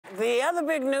the other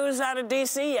big news out of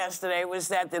D.C. yesterday was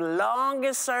that the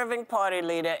longest-serving party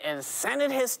leader in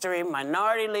Senate history,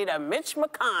 Minority Leader Mitch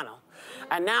McConnell,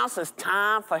 announced it's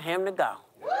time for him to go.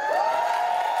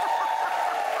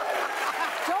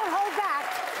 Don't hold back.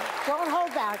 Don't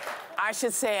hold back. I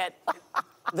should say it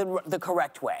the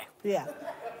correct way. Yeah.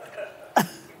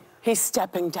 He's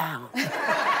stepping down.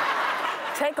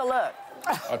 Take a look.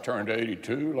 I turned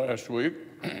 82 last week.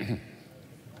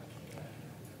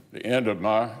 The end of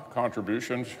my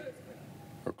contributions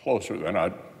are closer than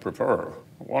I'd prefer.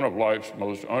 One of life's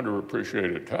most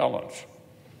underappreciated talents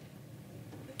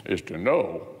is to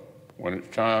know when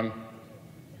it's time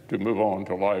to move on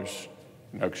to life's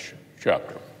next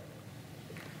chapter.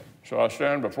 So I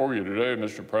stand before you today,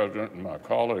 Mr. President, and my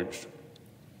colleagues,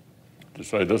 to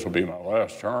say this will be my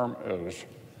last term as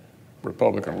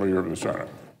Republican leader of the Senate.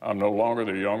 I'm no longer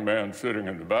the young man sitting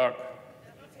in the back,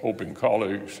 hoping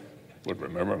colleagues would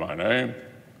remember my name.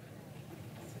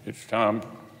 It's time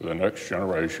for the next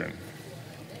generation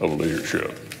of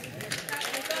leadership.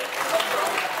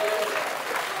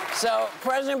 So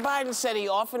President Biden said he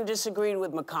often disagreed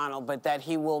with McConnell, but that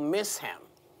he will miss him.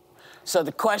 So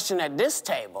the question at this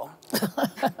table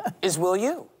is, will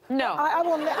you? No.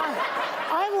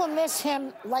 I will miss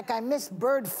him like I miss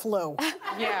bird flu.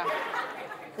 Yeah.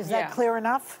 Is that clear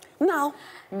enough? No.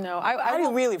 No. How do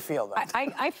you really feel, though?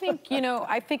 I think,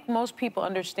 I think most people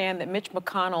understand that Mitch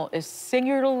McConnell is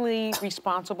singularly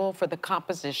responsible for the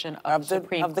composition of the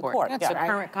Supreme Court. That's the right.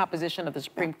 current composition of the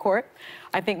Supreme Court.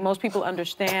 I think most people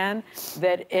understand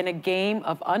that in a game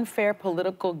of unfair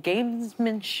political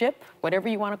gamesmanship, whatever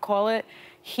you want to call it,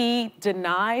 he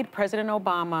denied President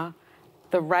Obama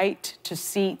the right to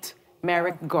seat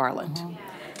Merrick Garland. Mm-hmm.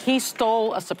 He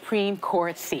stole a Supreme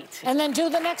Court seat. And then do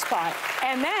the next part.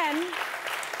 And then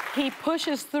he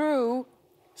pushes through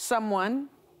someone.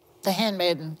 The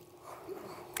handmaiden.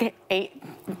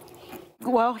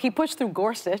 Well, he pushed through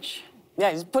Gorsuch.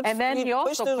 Yeah, and then he also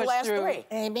pushed through the last through three.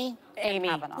 Amy.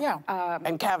 Kavanaugh. Yeah.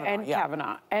 And Kavanaugh. And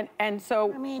Kavanaugh. And so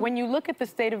when you look at the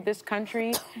state of this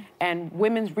country and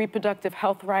women's reproductive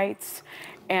health rights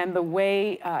and the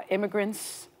way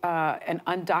immigrants and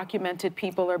undocumented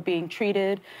people are being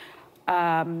treated,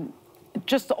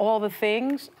 just all the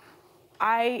things,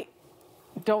 I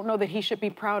don't know that he should be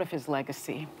proud of his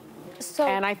legacy.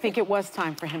 And I think it was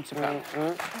time for him to go.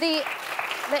 The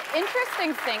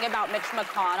interesting thing about Mitch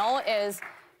McConnell is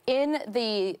in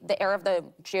the era of the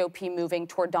GOP moving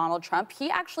toward Donald Trump, he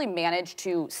actually managed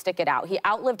to stick it out. He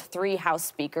outlived 3 House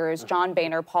speakers, John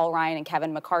Boehner, Paul Ryan, and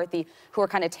Kevin McCarthy, who were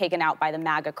kind of taken out by the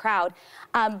MAGA crowd.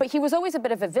 But he was always a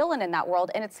bit of a villain in that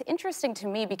world. And it's interesting to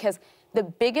me because the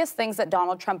biggest things that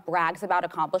Donald Trump brags about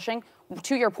accomplishing,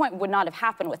 to your point, would not have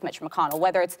happened with Mitch McConnell,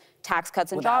 whether it's tax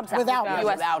cuts and jobs. Without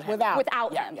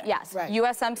him, yes. Right.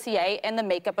 USMCA and the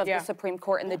makeup of the Supreme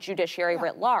Court and the judiciary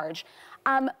writ large.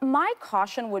 My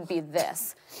caution would be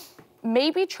this.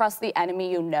 Maybe trust the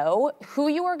enemy you know. Who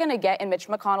you are going to get in Mitch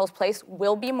McConnell's place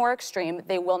will be more extreme.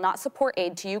 They will not support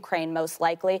aid to Ukraine, most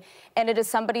likely. And it is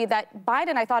somebody that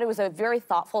Biden, I thought it was a very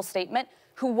thoughtful statement,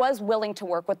 who was willing to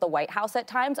work with the White House at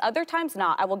times. Other times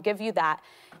not. I will give you that.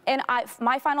 And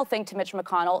my final thing to Mitch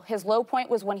McConnell, his low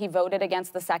point was when he voted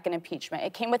against the second impeachment.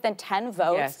 It came within 10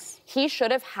 votes. Yes. He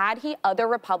should have, other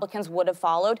Republicans would have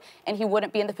followed, and he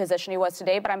wouldn't be in the position he was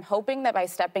today. But I'm hoping that by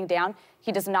stepping down,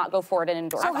 he does not go forward and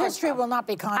endorse. So history will not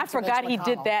be kind to I forgot Mitch he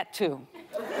did McConnell. that, too.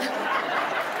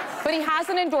 But he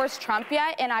hasn't endorsed Trump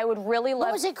yet, and I would really love...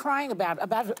 What was he crying about?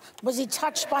 Was he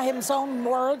touched by his own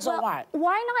words or what?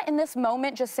 Why not in this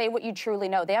moment just say what you truly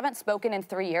know? They haven't spoken in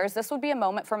 3 years. This would be a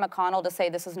moment for McConnell to say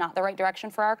this is not the right direction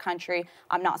for our country.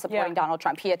 I'm not supporting Donald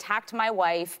Trump. He attacked my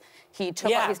wife. He's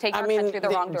taking our country the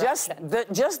wrong direction.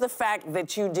 Just the fact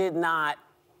that you did not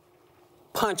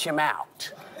punch him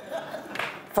out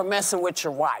for messing with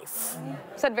your wife.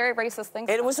 Said very racist things.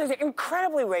 It was an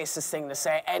incredibly racist thing to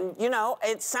say, and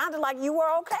it sounded like you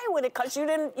were okay with it because you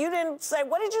didn't say,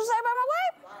 what did you say about my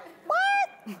wife?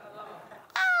 What?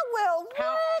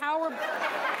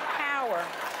 Power.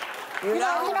 You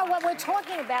know what we're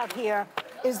talking about here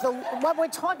is what we're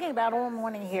talking about all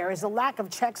morning here is the lack of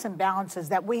checks and balances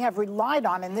that we have relied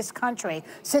on in this country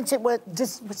since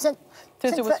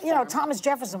Thomas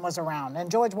Jefferson was around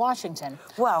and George Washington.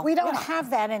 Well, we don't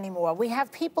have that anymore. We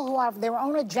have people who have their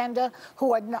own agenda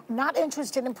who are not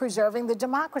interested in preserving the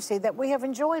democracy that we have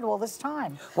enjoyed all this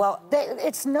time. Well,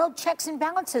 it's no checks and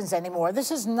balances anymore.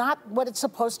 This is not what it's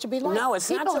supposed to be like. No,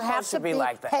 it's not supposed to be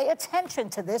like that. Pay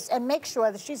attention to this and make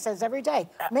sure that she says every day,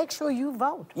 make sure you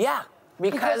vote. Yeah.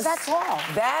 Because that's all.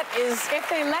 That is... If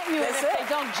they let you, and if they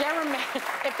don't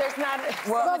gerrymander, if there's not...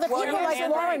 Well, the people like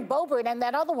Lauren Boebert and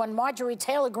that other one, Marjorie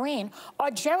Taylor Greene,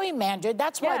 are gerrymandered.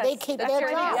 That's why they keep their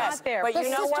jobs. Yes, but you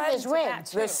know what? The system is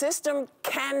rigged. The system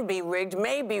can be rigged,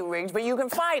 may be rigged, but you can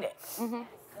fight it.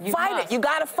 You fight must. it. You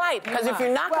got to fight, because if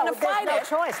you're not going to fight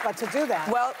there's no choice but to do that.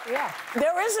 Well,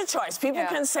 there is a choice. People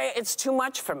can say it's too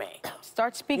much for me.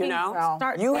 Start speaking. You know,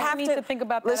 You have to think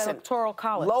about that electoral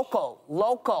college.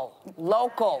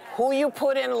 Local. Who you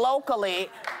put in locally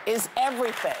is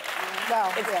everything.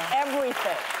 It's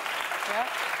everything.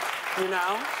 You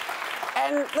know.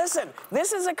 And listen,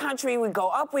 this is a country, we go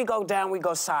up, we go down, we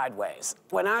go sideways.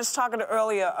 When I was talking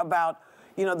earlier about,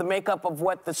 you know, the makeup of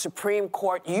what the Supreme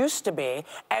Court used to be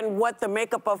and what the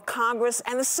makeup of Congress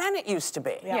and the Senate used to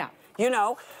be. You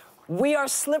know, we are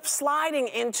sliding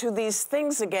into these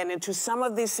things again, into some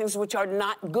of these things which are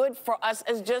not good for us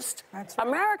as just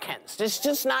Americans. It's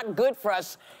just not good for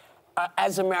us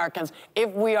as Americans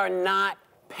if we are not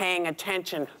paying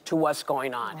attention to what's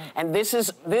going on. And this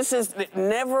is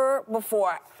never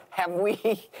before have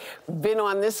we been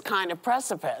on this kind of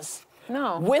precipice.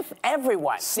 No. With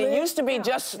everyone. See, it used to be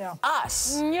just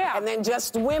us. And then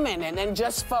just women, and then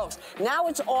just folks. Now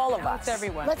it's all of us. It's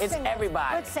everyone. It's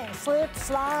everybody. Let's sing Slip,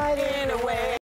 Slide in a Way.